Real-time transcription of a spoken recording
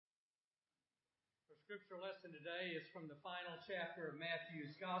scripture lesson today is from the final chapter of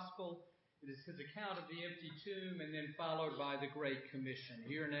Matthew's Gospel. It is his account of the empty tomb and then followed by the Great Commission.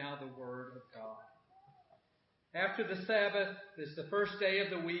 Hear now the word of God. After the Sabbath, as the first day of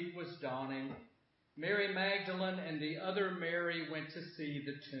the week was dawning, Mary Magdalene and the other Mary went to see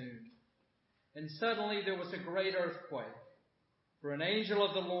the tomb. And suddenly there was a great earthquake, for an angel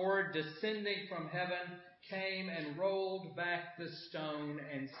of the Lord descending from heaven came and rolled back the stone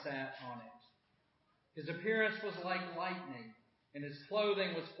and sat on it. His appearance was like lightning, and his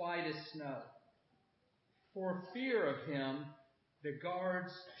clothing was white as snow. For fear of him, the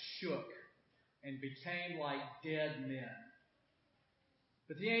guards shook and became like dead men.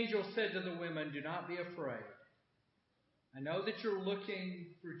 But the angel said to the women, "Do not be afraid. I know that you're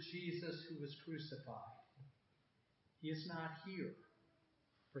looking for Jesus who was crucified. He is not here,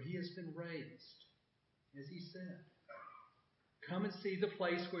 for he has been raised, as he said. Come and see the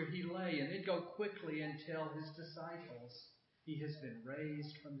place where he lay, and then go quickly and tell his disciples, he has been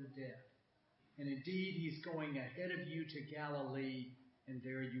raised from the dead. And indeed, he's going ahead of you to Galilee, and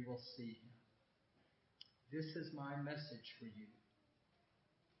there you will see him. This is my message for you."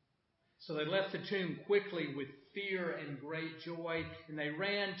 So they left the tomb quickly with fear and great joy, and they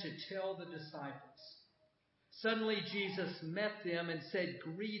ran to tell the disciples. Suddenly Jesus met them and said,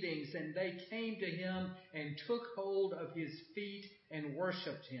 "Greetings," and they came to him and took hold of his feet and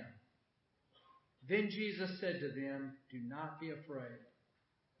worshipped him. Then Jesus said to them, "Do not be afraid.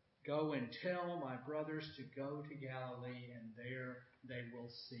 Go and tell my brothers to go to Galilee, and there they will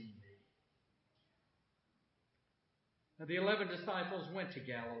see me." Now the 11 disciples went to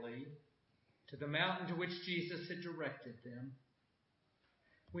Galilee, to the mountain to which Jesus had directed them.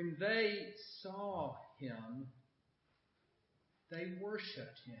 When they saw him, they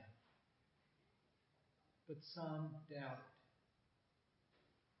worshipped him, but some doubted.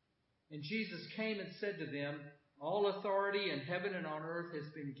 And Jesus came and said to them, "All authority in heaven and on earth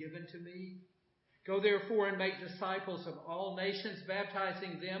has been given to me. Go therefore and make disciples of all nations,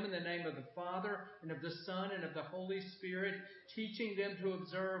 baptizing them in the name of the Father and of the Son and of the Holy Spirit, teaching them to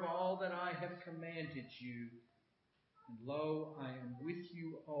observe all that I have commanded you. And lo, I am with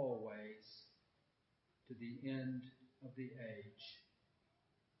you always to the end of the age."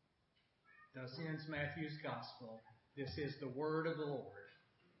 Thus ends Matthew's Gospel. This is the word of the Lord.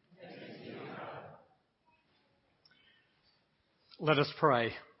 Let us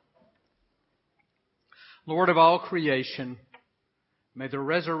pray. Lord of all creation, may the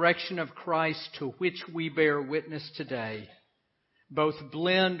resurrection of Christ to which we bear witness today both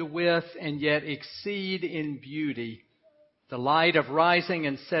blend with and yet exceed in beauty the light of rising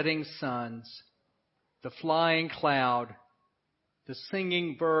and setting suns, the flying cloud, the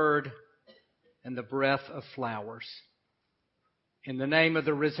singing bird, and the breath of flowers. In the name of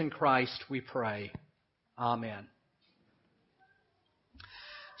the risen Christ we pray. Amen.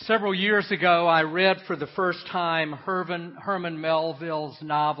 Several years ago, I read for the first time Herman Melville's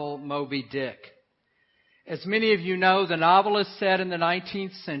novel, Moby Dick. As many of you know, the novel is set in the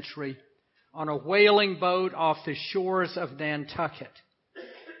 19th century on a whaling boat off the shores of Nantucket.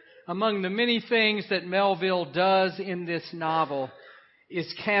 Among the many things that Melville does in this novel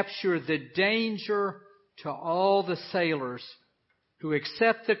is capture the danger to all the sailors who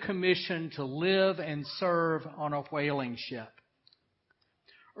accept the commission to live and serve on a whaling ship.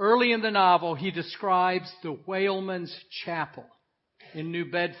 Early in the novel, he describes the Whaleman's Chapel in New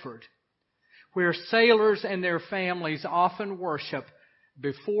Bedford, where sailors and their families often worship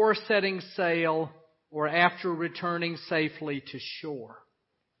before setting sail or after returning safely to shore.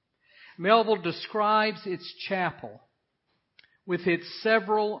 Melville describes its chapel with its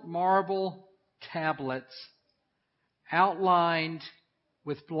several marble tablets outlined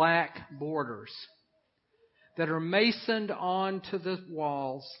with black borders that are masoned onto the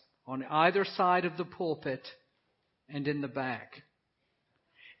walls on either side of the pulpit and in the back.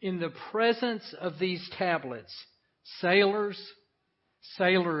 In the presence of these tablets, sailors,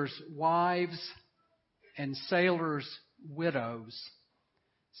 wives, and sailors' widows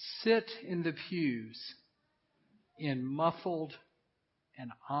sit in the pews in muffled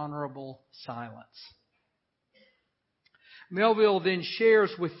and honorable silence. Melville then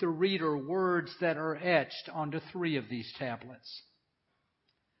shares with the reader words that are etched onto 3 of these tablets.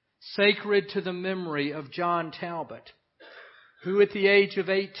 Sacred to the memory of John Talbot, who at the age of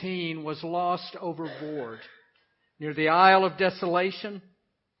 18 was lost overboard near the Isle of Desolation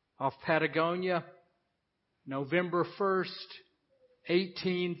off Patagonia, November 1st,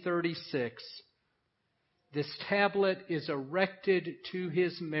 1836. This tablet is erected to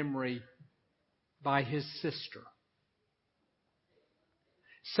his memory by his sister.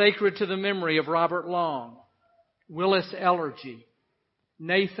 Sacred to the memory of Robert Long, Willis Ellergy,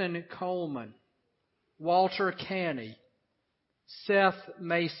 Nathan Coleman, Walter Canny, Seth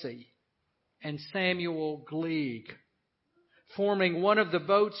Macy, and Samuel Gleig, forming one of the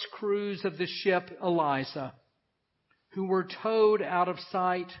boat's crews of the ship Eliza, who were towed out of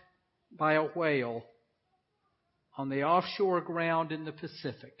sight by a whale on the offshore ground in the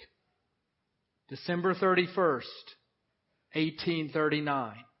Pacific, December 31st,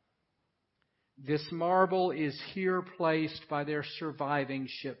 1839. This marble is here placed by their surviving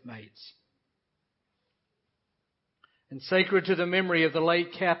shipmates. And sacred to the memory of the late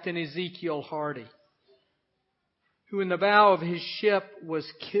Captain Ezekiel Hardy, who in the bow of his ship was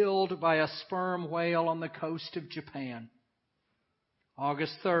killed by a sperm whale on the coast of Japan,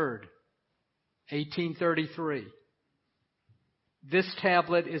 August 3rd, 1833. This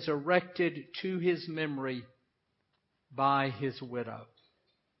tablet is erected to his memory by his widow.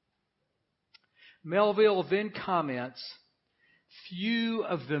 Melville then comments, few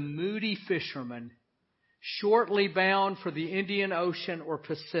of the moody fishermen shortly bound for the Indian Ocean or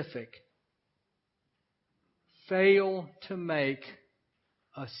Pacific fail to make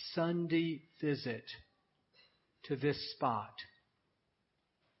a Sunday visit to this spot,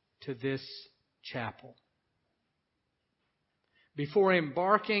 to this chapel. Before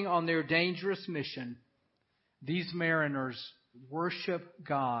embarking on their dangerous mission, these mariners worship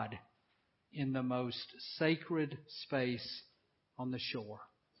God in the most sacred space on the shore.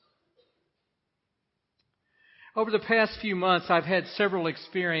 Over the past few months, I've had several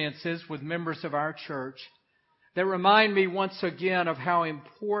experiences with members of our church that remind me once again of how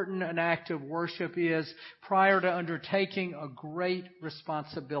important an act of worship is prior to undertaking a great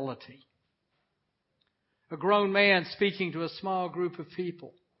responsibility. A grown man speaking to a small group of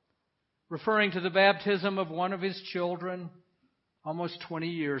people, referring to the baptism of one of his children almost 20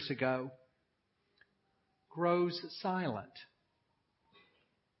 years ago, grows silent,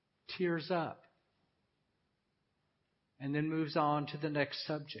 tears up, and then moves on to the next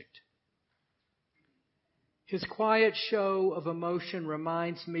subject. His quiet show of emotion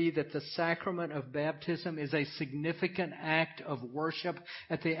reminds me that the sacrament of baptism is a significant act of worship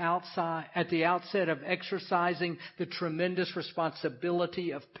at the outset of exercising the tremendous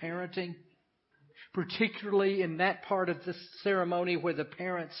responsibility of parenting, particularly in that part of the ceremony where the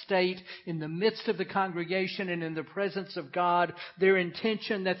parents state in the midst of the congregation and in the presence of God their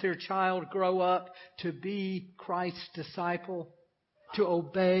intention that their child grow up to be Christ's disciple, to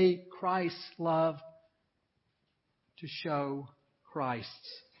obey Christ's love, to show Christ's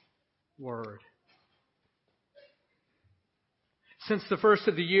word. Since the first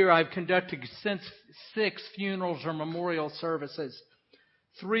of the year, I've conducted 6 funerals or memorial services,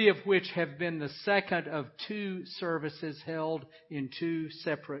 3 of which have been the second of 2 services held in 2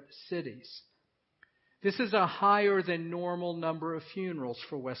 separate cities. This is a higher than normal number of funerals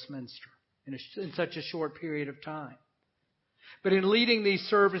for Westminster in such a short period of time. But in leading these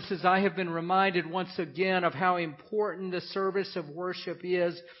services, I have been reminded once again of how important the service of worship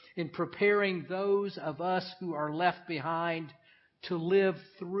is in preparing those of us who are left behind to live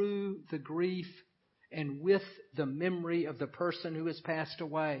through the grief and with the memory of the person who has passed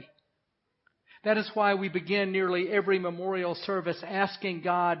away. That is why we begin nearly every memorial service asking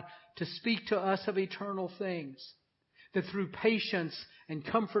God to speak to us of eternal things, that through patience and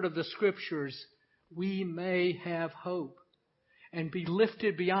comfort of the Scriptures we may have hope and be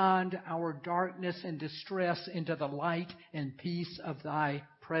lifted beyond our darkness and distress into the light and peace of Thy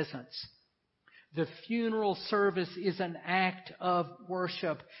presence. The funeral service is an act of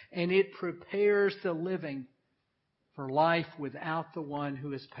worship, and it prepares the living for life without the one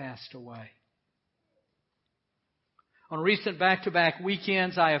who has passed away. On recent back-to-back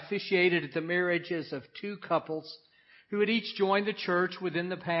weekends, I officiated at the marriages of 2 couples who had each joined the church within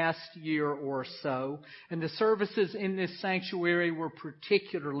the past year or so, and the services in this sanctuary were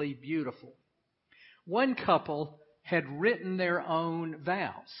particularly beautiful. One couple had written their own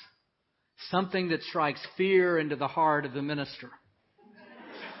vows, something that strikes fear into the heart of the minister.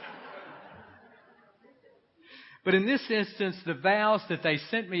 But in this instance, the vows that they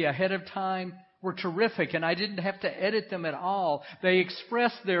sent me ahead of time were terrific, and I didn't have to edit them at all. They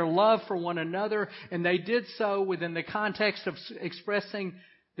expressed their love for one another, and they did so within the context of expressing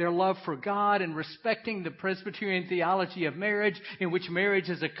their love for God and respecting the Presbyterian theology of marriage, in which marriage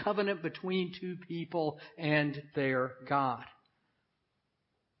is a covenant between 2 people and their God.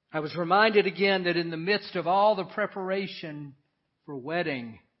 I was reminded again that in the midst of all the preparation for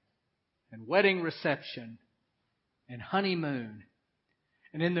wedding and wedding reception and honeymoon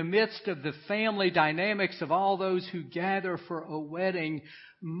And in the midst of the family dynamics of all those who gather for a wedding,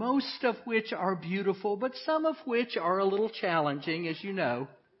 most of which are beautiful, but some of which are a little challenging, as you know,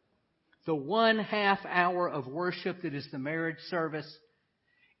 the 1/2 hour of worship that is the marriage service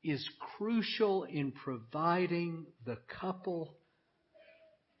is crucial in providing the couple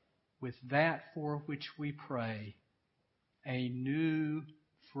with that for which we pray, a new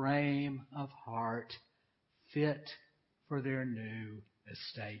frame of heart fit for their new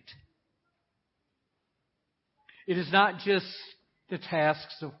estate. It is not just the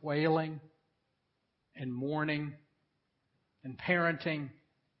tasks of wailing and mourning and parenting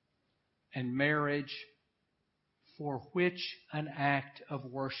and marriage for which an act of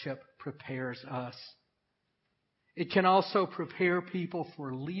worship prepares us. It can also prepare people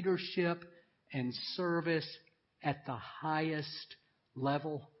for leadership and service at the highest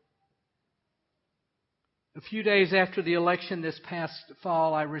level. A few days after the election this past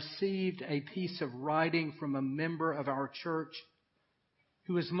fall, I received a piece of writing from a member of our church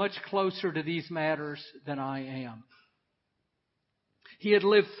who is much closer to these matters than I am. He had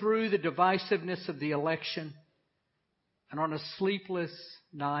lived through the divisiveness of the election, and on a sleepless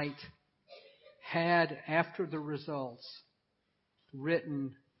night had, after the results,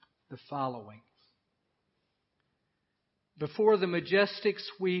 written the following. Before the majestic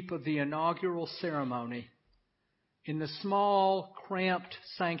sweep of the inaugural ceremony, in the small, cramped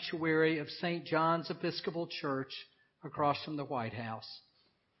sanctuary of St. John's Episcopal Church across from the White House,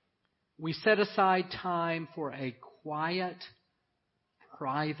 we set aside time for a quiet,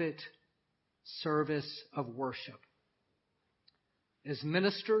 private service of worship. As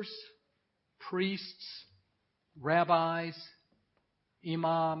ministers, priests, rabbis,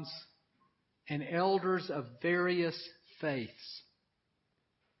 imams, and elders of various faiths,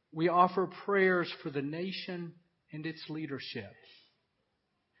 we offer prayers for the nation and its leadership,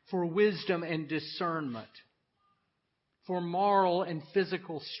 for wisdom and discernment, for moral and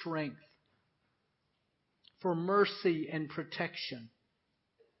physical strength, for mercy and protection.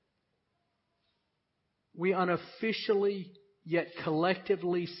 We unofficially yet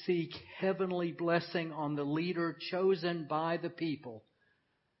collectively seek heavenly blessing on the leader chosen by the people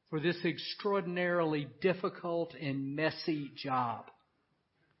for this extraordinarily difficult and messy job.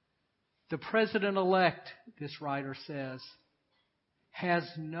 The president-elect, this writer says, has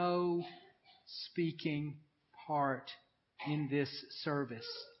no speaking part in this service.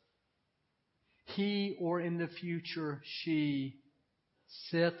 He, or in the future, she,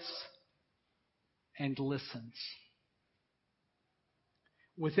 sits and listens.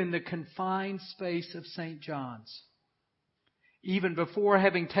 Within the confined space of St. John's, even before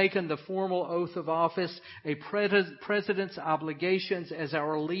having taken the formal oath of office, a president's obligations as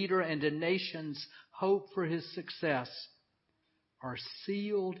our leader and a nation's hope for his success are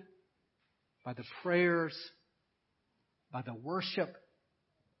sealed by the prayers, by the worship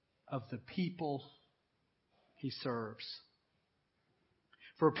of the people he serves.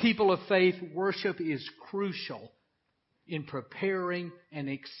 For people of faith, worship is crucial in preparing and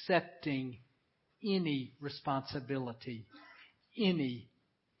accepting any responsibility, any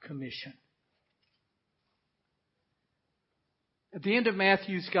commission. At the end of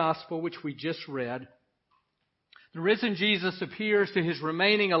Matthew's Gospel, which we just read, the risen Jesus appears to his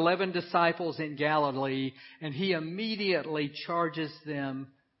remaining 11 disciples in Galilee, and he immediately charges them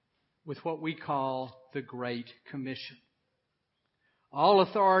with what we call the Great Commission. All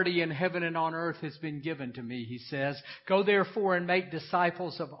authority in heaven and on earth has been given to me, he says. Go therefore and make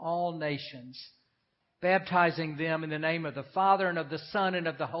disciples of all nations, baptizing them in the name of the Father and of the Son and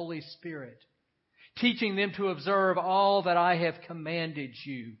of the Holy Spirit, teaching them to observe all that I have commanded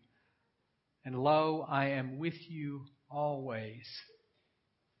you. And lo, I am with you always,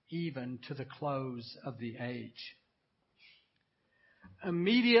 even to the close of the age.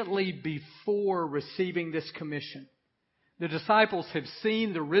 Immediately before receiving this commission, the disciples have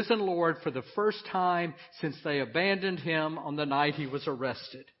seen the risen Lord for the first time since they abandoned him on the night he was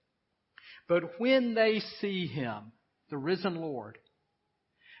arrested. But when they see him, the risen Lord,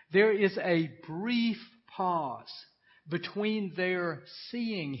 there is a brief pause between their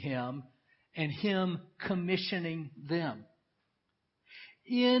seeing him and him commissioning them.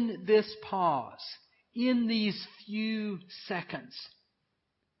 In this pause, in these few seconds,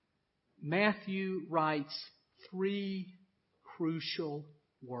 Matthew writes 3 crucial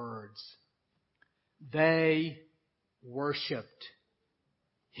words. They worshiped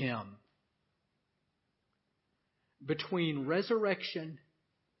him. Between resurrection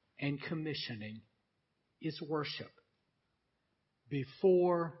and commissioning is worship.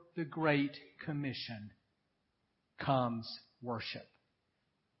 Before the Great Commission comes worship.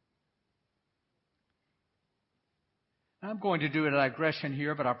 I'm going to do a digression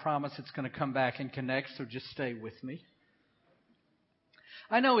here, but I promise it's going to come back and connect, so just stay with me.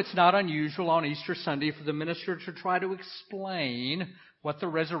 I know it's not unusual on Easter Sunday for the minister to try to explain what the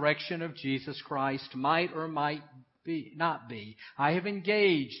resurrection of Jesus Christ might or might not be. I have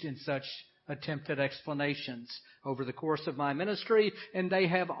engaged in such attempted explanations over the course of my ministry, and they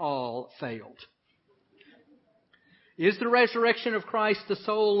have all failed. Is the resurrection of Christ the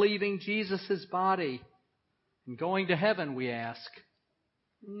soul leaving Jesus' body and going to heaven, we ask?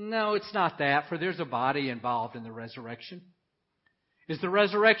 No, it's not that, for there's a body involved in the resurrection. Is the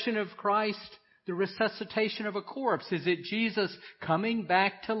resurrection of Christ the resuscitation of a corpse? Is it Jesus coming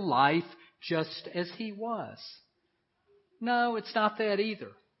back to life just as He was? No, it's not that either.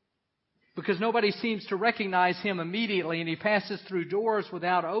 Because nobody seems to recognize Him immediately and He passes through doors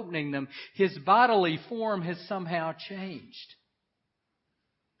without opening them. His bodily form has somehow changed.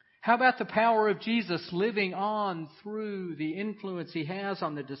 How about the power of Jesus living on through the influence He has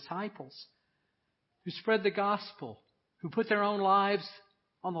on the disciples who spread the gospel, who put their own lives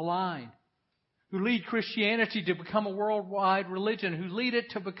on the line, who lead Christianity to become a worldwide religion, who lead it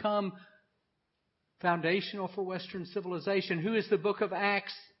to become foundational for Western civilization, who, as the book of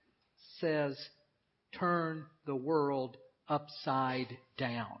Acts says, turn the world upside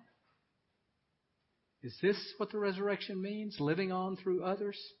down. Is this what the resurrection means? Living on through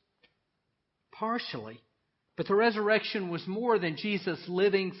others? Partially. But the resurrection was more than Jesus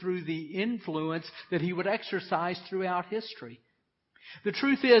living through the influence that He would exercise throughout history. The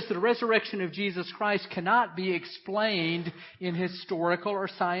truth is, the resurrection of Jesus Christ cannot be explained in historical or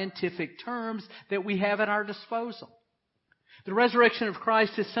scientific terms that we have at our disposal. The resurrection of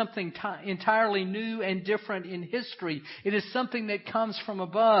Christ is something entirely new and different in history. It is something that comes from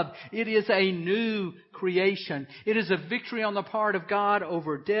above. It is a new creation. It is a victory on the part of God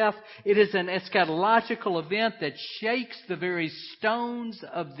over death. It is an eschatological event that shakes the very stones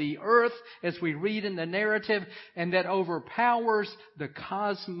of the earth, as we read in the narrative, and that overpowers the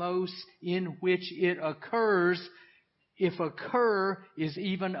cosmos in which it occurs, if occur is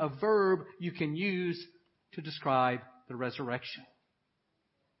even a verb you can use to describe the resurrection.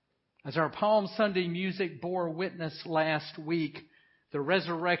 As our Palm Sunday music bore witness last week, the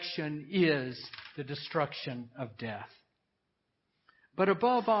resurrection is the destruction of death. But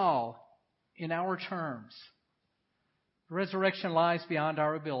above all, in our terms, the resurrection lies beyond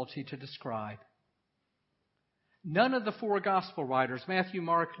our ability to describe. None of the four gospel writers, Matthew,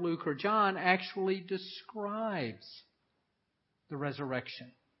 Mark, Luke, or John, actually describes the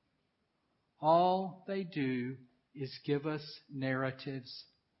resurrection. All they do is give us narratives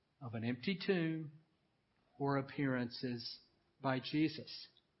of an empty tomb or appearances by Jesus.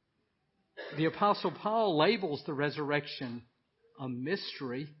 The Apostle Paul labels the resurrection a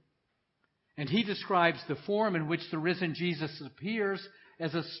mystery, and he describes the form in which the risen Jesus appears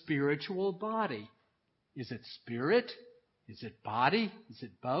as a spiritual body. Is it spirit? Is it body? Is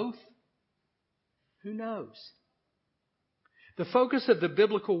it both? Who knows? The focus of the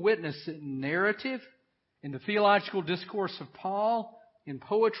biblical witness narrative in the theological discourse of Paul, in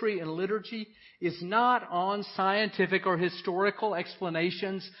poetry and liturgy, is not on scientific or historical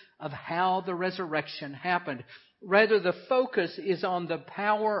explanations of how the resurrection happened. Rather, the focus is on the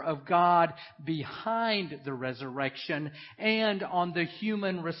power of God behind the resurrection and on the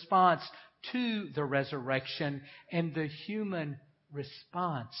human response to the resurrection. And the human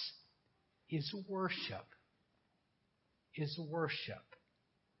response is worship.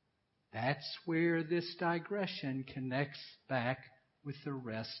 That's where this digression connects back with the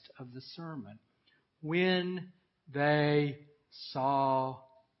rest of the sermon. When they saw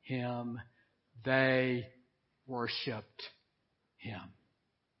Him, they worshiped Him.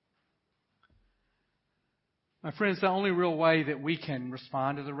 My friends, the only real way that we can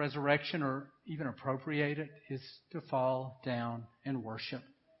respond to the resurrection or even appropriate it is to fall down and worship.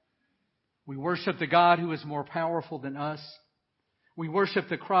 We worship the God who is more powerful than us. We worship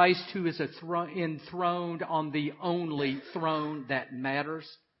the Christ who is enthroned on the only throne that matters.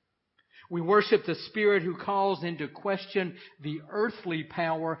 We worship the Spirit who calls into question the earthly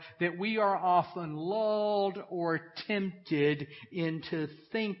power that we are often lulled or tempted into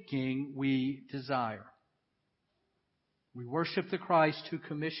thinking we desire. We worship the Christ who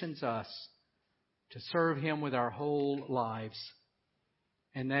commissions us to serve Him with our whole lives.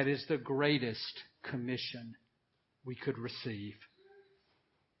 And that is the greatest commission we could receive.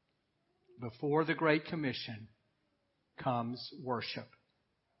 Before the Great Commission comes worship.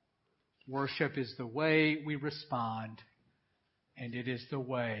 Worship is the way we respond, and it is the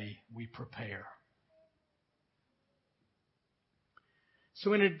way we prepare.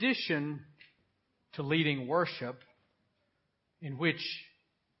 So in addition to leading worship, in which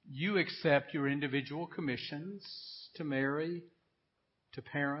you accept your individual commissions to marry, to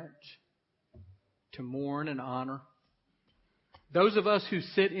parent, to mourn and honor. Those of us who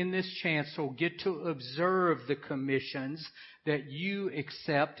sit in this chancel get to observe the commissions that you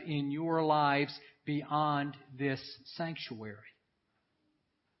accept in your lives beyond this sanctuary.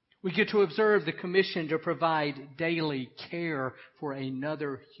 We get to observe the commission to provide daily care for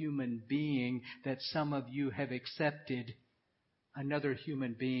another human being that some of you have accepted, another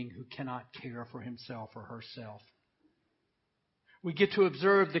human being who cannot care for himself or herself. We get to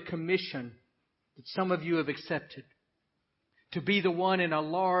observe the commission that some of you have accepted, to be the one in a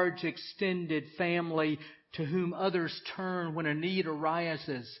large extended family to whom others turn when a need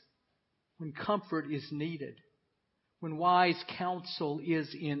arises, when comfort is needed, when wise counsel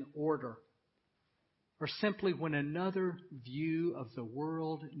is in order, or simply when another view of the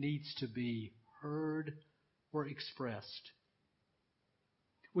world needs to be heard or expressed.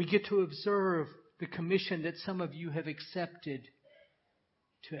 We get to observe the commission that some of you have accepted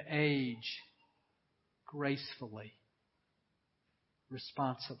to age gracefully,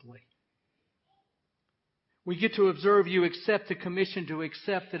 responsibly. We get to observe you accept the commission to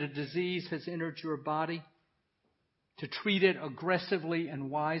accept that a disease has entered your body, to treat it aggressively and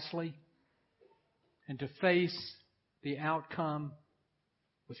wisely, and to face the outcome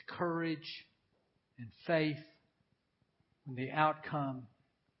with courage and faith when the outcome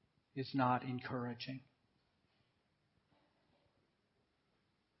is not encouraging.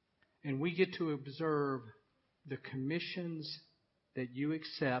 And we get to observe the commissions that you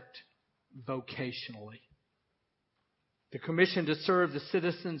accept vocationally. The commission to serve the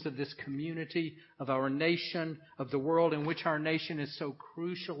citizens of this community, of our nation, of the world in which our nation is so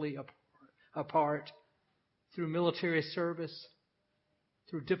crucially apart, through military service,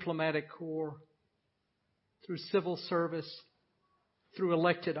 through diplomatic corps, through civil service, through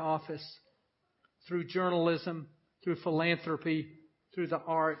elected office, through journalism, through philanthropy, through the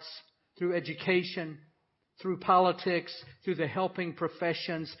arts, through education, through politics, through the helping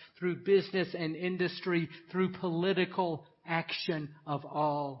professions, through business and industry, through political action of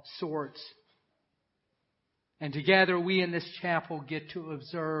all sorts. And together we in this chapel get to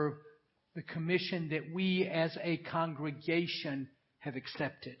observe the commission that we as a congregation have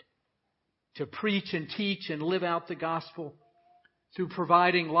accepted, to preach and teach and live out the gospel through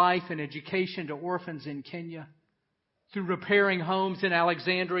providing life and education to orphans in Kenya, through repairing homes in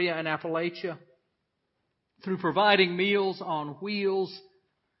Alexandria and Appalachia, through providing meals on wheels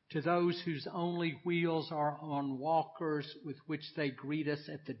to those whose only wheels are on walkers with which they greet us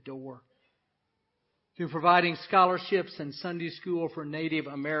at the door, through providing scholarships and Sunday school for Native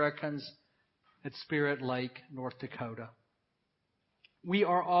Americans at Spirit Lake, North Dakota. We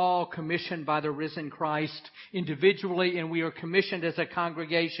are all commissioned by the risen Christ individually, and we are commissioned as a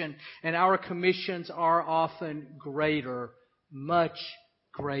congregation, and our commissions are often greater, much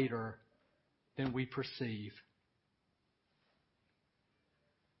greater than we perceive.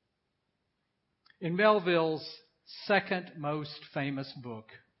 In Melville's second most famous book,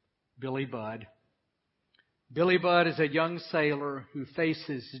 Billy Budd, Billy Budd is a young sailor who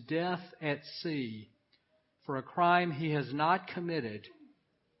faces death at sea for a crime he has not committed,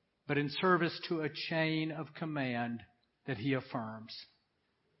 but in service to a chain of command that he affirms.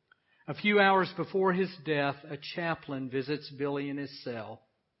 A few hours before his death, a chaplain visits Billy in his cell.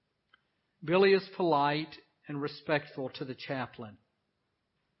 Billy is polite and respectful to the chaplain,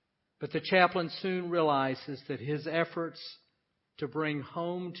 but the chaplain soon realizes that his efforts to bring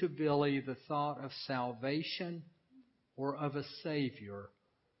home to Billy the thought of salvation or of a Savior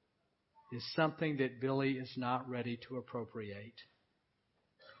is something that Billy is not ready to appropriate.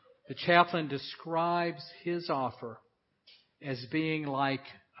 The chaplain describes his offer as being like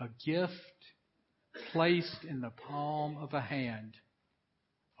a gift placed in the palm of a hand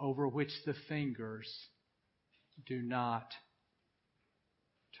over which the fingers do not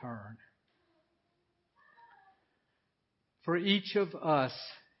turn. For each of us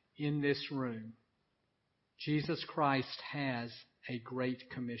in this room, Jesus Christ has a great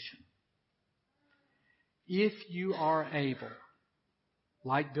commission. If you are able,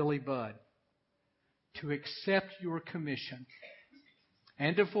 like Billy Budd, to accept your commission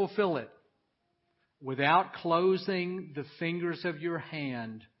and to fulfill it without closing the fingers of your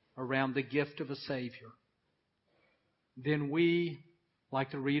hand around the gift of a Savior, then we,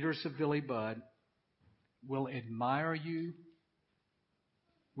 like the readers of Billy Budd, will admire you,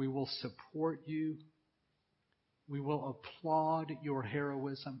 we will support you, we will applaud your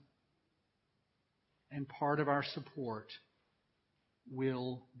heroism, and part of our support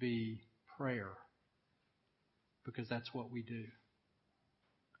will be prayer. because that's what we do.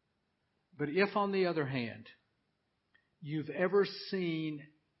 But if, on the other hand, you've ever seen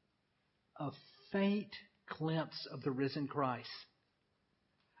a faint glimpse of the risen Christ,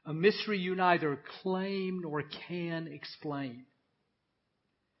 a mystery you neither claim nor can explain,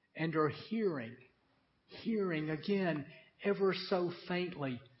 and are hearing again, ever so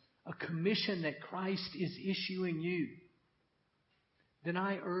faintly, a commission that Christ is issuing you, then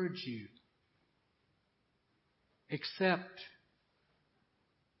I urge you, accept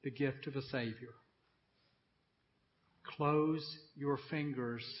the gift of a Savior. Close your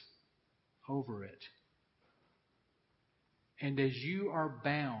fingers over it. And as you are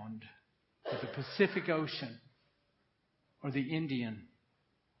bound to the Pacific Ocean or the Indian,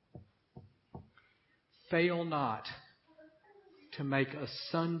 fail not to make a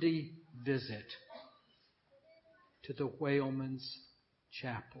Sunday visit to the Whaleman's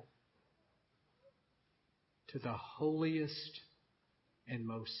Chapel, to the holiest and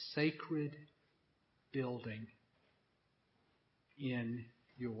most sacred building in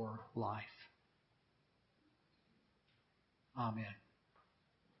your life. Amen.